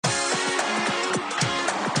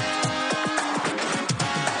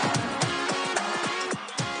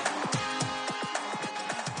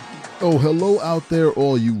Oh, hello out there,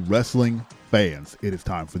 all you wrestling fans. It is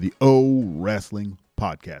time for the O Wrestling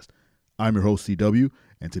Podcast. I'm your host, CW,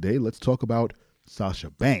 and today let's talk about Sasha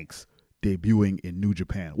Banks debuting in New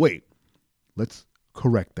Japan. Wait, let's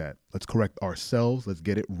correct that. Let's correct ourselves. Let's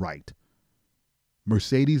get it right.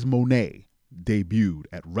 Mercedes MONÉ debuted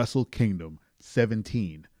at Wrestle Kingdom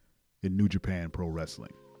 17 in New Japan Pro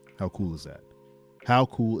Wrestling. How cool is that? How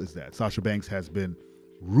cool is that? Sasha Banks has been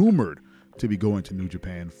rumored to be going to New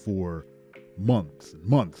Japan for months and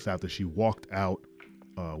months after she walked out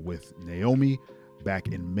with Naomi back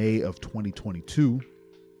in May of 2022,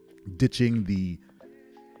 ditching the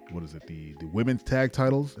women's tag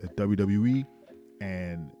titles at WWE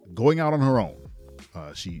and going out on her own.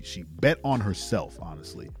 She bet on herself,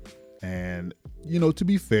 honestly. And, to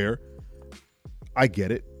be fair, I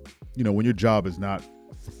get it. When your job is not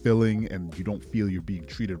fulfilling and you don't feel you're being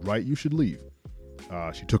treated right, you should leave.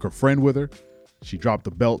 She took her friend with her. She dropped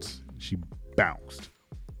the belts. She bounced.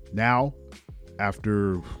 Now,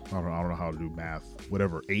 after, I don't know how to do math,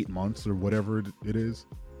 8 months or whatever it is.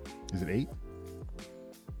 Is it 8?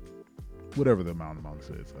 Whatever the amount of months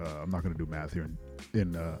is. I'm not going to do math here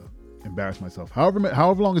and embarrass myself. However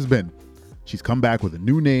long it's been, she's come back with a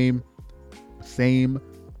new name, same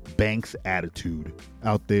Banks attitude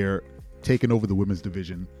out there, taking over the women's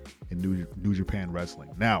division in New Japan Wrestling.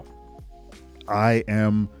 Now, I've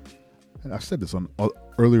said this on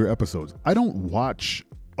earlier episodes, I don't watch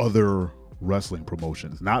other wrestling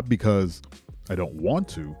promotions, not because I don't want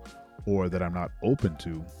to or that I'm not open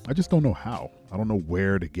to. I just don't know how. I don't know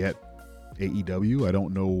where to get AEW. I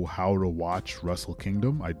don't know how to watch Wrestle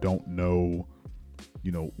Kingdom. I don't know,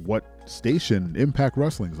 what station Impact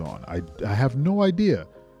Wrestling's on. I have no idea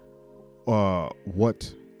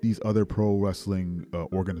what these other pro wrestling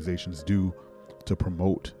organizations do to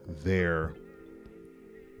promote their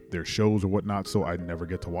shows or whatnot, so I never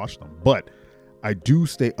get to watch them. But I do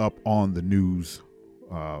stay up on the news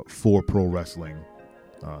for pro wrestling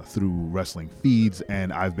through wrestling feeds,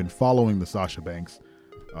 and I've been following the Sasha Banks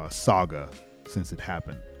saga since it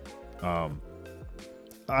happened.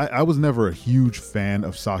 I was never a huge fan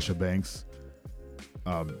of Sasha Banks.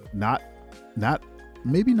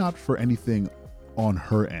 Maybe not for anything on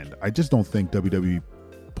her end. I just don't think WWE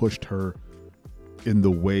pushed her in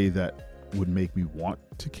the way that would make me want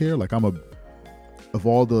to care. Like, of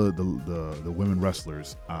all the women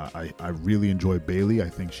wrestlers, I really enjoy Bayley. I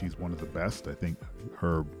think she's one of the best. I think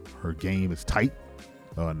her game is tight,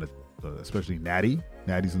 especially Natty.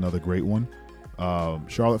 Natty's another great one.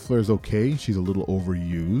 Charlotte Flair's okay. She's a little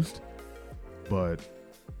overused, but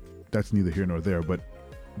that's neither here nor there. But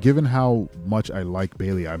given how much I like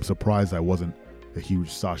Bayley, I'm surprised I wasn't a huge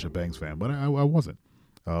Sasha Banks fan, but I wasn't.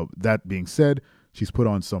 That being said, she's put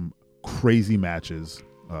on some crazy matches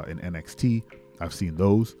in NXT. I've seen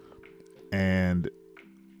those, and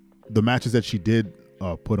the matches that she did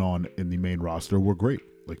put on in the main roster were great.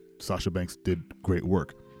 Like, Sasha Banks did great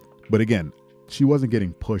work, but again, she wasn't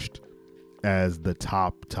getting pushed as the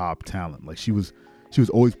top talent. Like, she was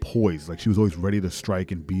always poised. Like, she was always ready to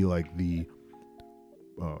strike and be like the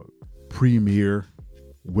premier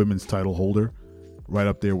women's title holder, right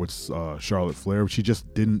up there with Charlotte Flair. She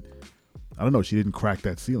just didn't. I don't know. She didn't crack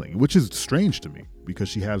that ceiling, which is strange to me because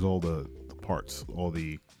she has all the parts,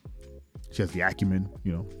 she has the acumen,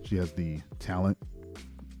 she has the talent,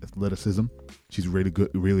 athleticism. She's really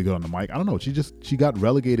good on the mic. I don't know. She got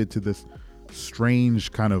relegated to this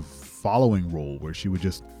strange kind of following role where she would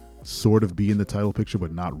just sort of be in the title picture,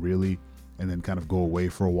 but not really, and then kind of go away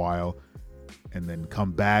for a while and then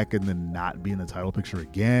come back and then not be in the title picture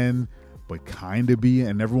again, but kind of be,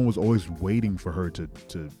 and everyone was always waiting for her to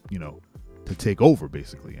take over,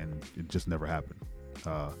 basically, and it just never happened.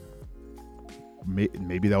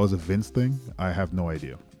 Maybe that was a Vince thing. I have no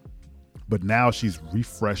idea. But now she's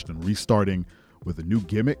refreshed and restarting with a new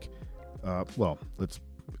gimmick. It's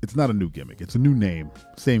not a new gimmick. It's a new name,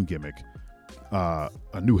 same gimmick, a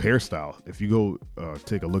new hairstyle. If you go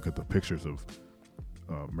take a look at the pictures of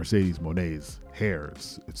Mercedes MONÉ's hair,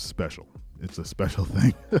 it's special. It's a special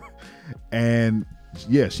thing. And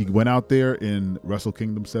yeah, she went out there in Wrestle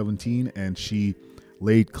Kingdom 17 and she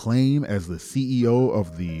laid claim as the CEO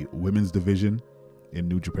of the women's division in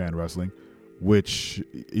New Japan Wrestling, which,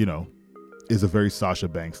 is a very Sasha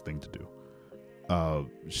Banks thing to do.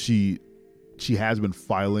 She has been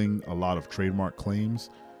filing a lot of trademark claims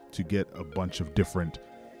to get a bunch of different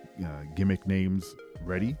gimmick names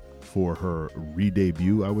ready for her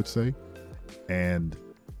re-debut, I would say. And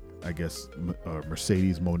I guess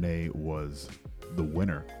Mercedes MONÉ was the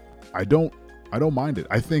winner. I don't mind it.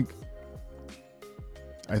 I think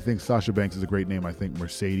Sasha Banks is a great name. I think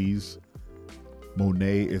Mercedes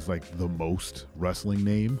MONÉ is like the most wrestling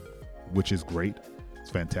name, which is great. It's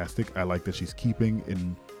fantastic. I like that she's keeping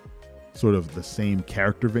in sort of the same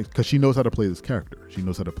character because she knows how to play this character. She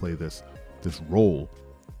knows how to play this role,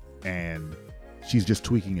 and she's just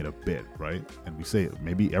tweaking it a bit, right? And we say it,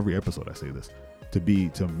 maybe every episode I say this,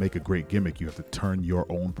 to make a great gimmick, you have to turn your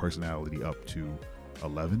own personality up to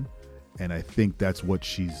 11, and I think that's what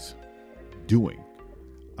she's doing.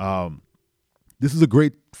 This is a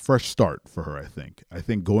great fresh start for her. I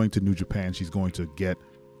think going to New Japan, she's going to get,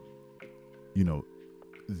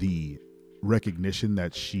 the recognition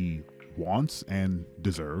that she wants and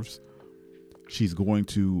deserves. She's going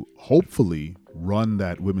to hopefully run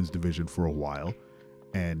that women's division for a while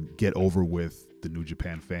and get over with the New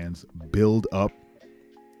Japan fans, build up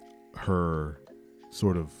her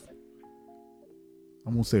sort of,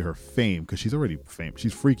 I won't say her fame because she's already famous.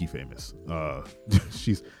 She's freaky famous.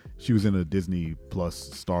 She was in a Disney Plus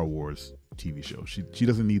Star Wars TV show. She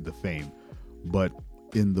doesn't need the fame, but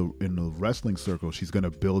in the wrestling circle, she's going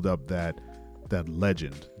to build up that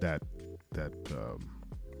legend, that I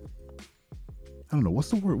don't know, what's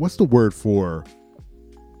the word for,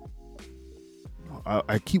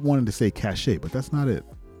 I keep wanting to say cachet, but that's not it.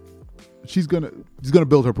 She's gonna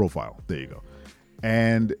build her profile. There you go.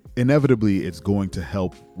 And inevitably it's going to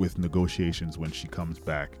help with negotiations when she comes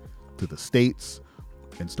back to the States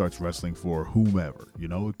and starts wrestling for whomever.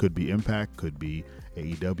 It could be Impact, could be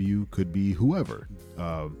AEW, could be whoever.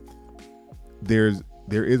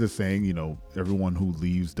 There is a saying, everyone who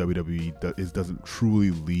leaves WWE doesn't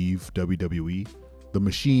truly leave WWE. The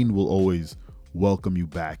machine will always welcome you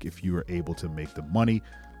back if you are able to make the money.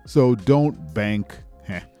 So don't bank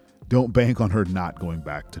on her not going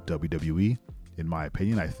back to WWE. In my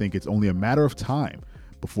opinion, I think it's only a matter of time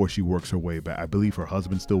before she works her way back. I believe her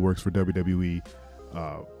husband still works for WWE.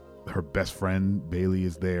 Her best friend Bayley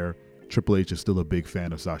is there. Triple H is still a big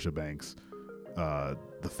fan of Sasha Banks. The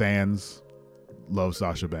fans love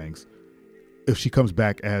Sasha Banks. If she comes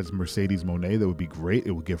back as Mercedes MONÉ, that would be great.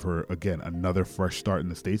 It would give her, again, another fresh start in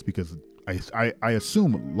the States, because I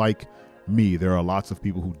assume, like me, there are lots of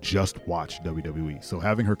people who just watch WWE. So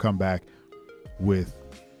having her come back with,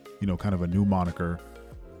 kind of a new moniker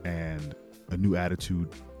and a new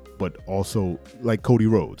attitude, but also like Cody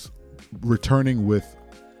Rhodes, returning with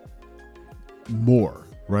more,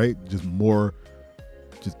 right? Just more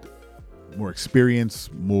experience,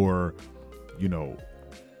 more,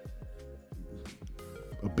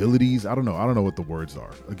 abilities. I don't know what the words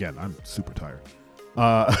are. Again, I'm super tired.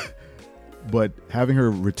 But having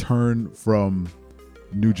her return from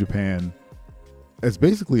New Japan as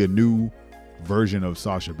basically a new version of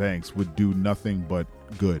Sasha Banks would do nothing but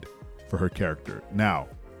good for her character. Now,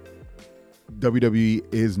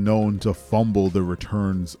 WWE is known to fumble the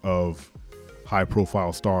returns of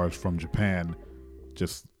high-profile stars from Japan.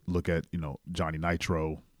 Just look at, Johnny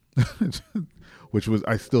Nitro, which was,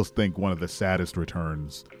 I still think, one of the saddest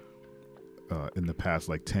returns in the past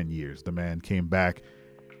 10 years. The man came back,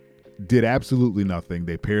 did absolutely nothing.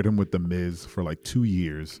 They paired him with The Miz for 2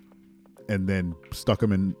 years and then stuck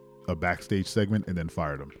him in a backstage segment and then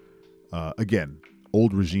fired him. Again,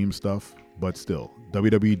 old regime stuff, but still,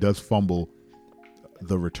 WWE does fumble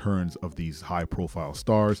the returns of these high-profile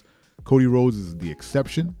stars. Cody Rhodes is the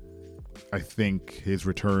exception. I think his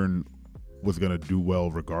return was going to do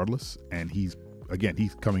well regardless, and he's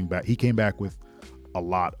coming back. He came back with a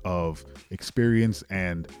lot of experience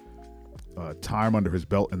and time under his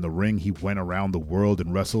belt in the ring. He went around the world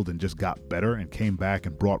and wrestled and just got better and came back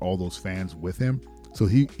and brought all those fans with him. So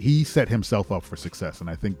he set himself up for success, and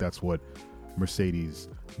I think that's what Mercedes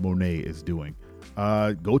MONÉ is doing.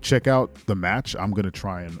 Go check out the match. I'm going to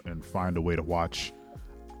try and find a way to watch.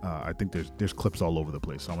 I think there's clips all over the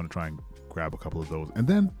place, so I'm going to try and grab a couple of those. And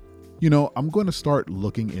then, I'm going to start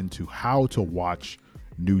looking into how to watch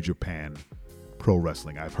New Japan Pro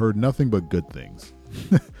Wrestling. I've heard nothing but good things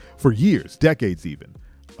for years, decades even.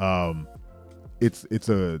 It's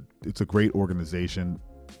a great organization.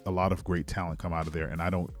 A lot of great talent come out of there, and I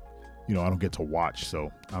don't get to watch, so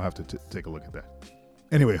I'll have to take a look at that.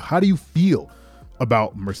 Anyway, how do you feel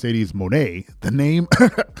about Mercedes MONÉ, the name?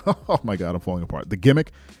 Oh my God, I'm falling apart. The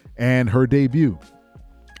gimmick and her debut.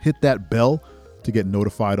 Hit that bell to get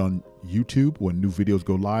notified on YouTube when new videos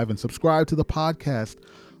go live, and subscribe to the podcast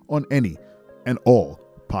on any and all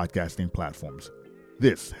podcasting platforms.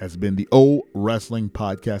 This has been the O Wrestling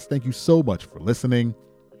Podcast. Thank you so much for listening.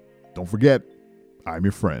 Don't forget, I'm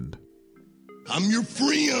your friend. I'm your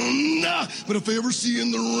friend, but if I ever see you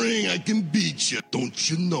in the ring, I can beat you. Don't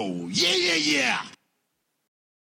you know? Yeah.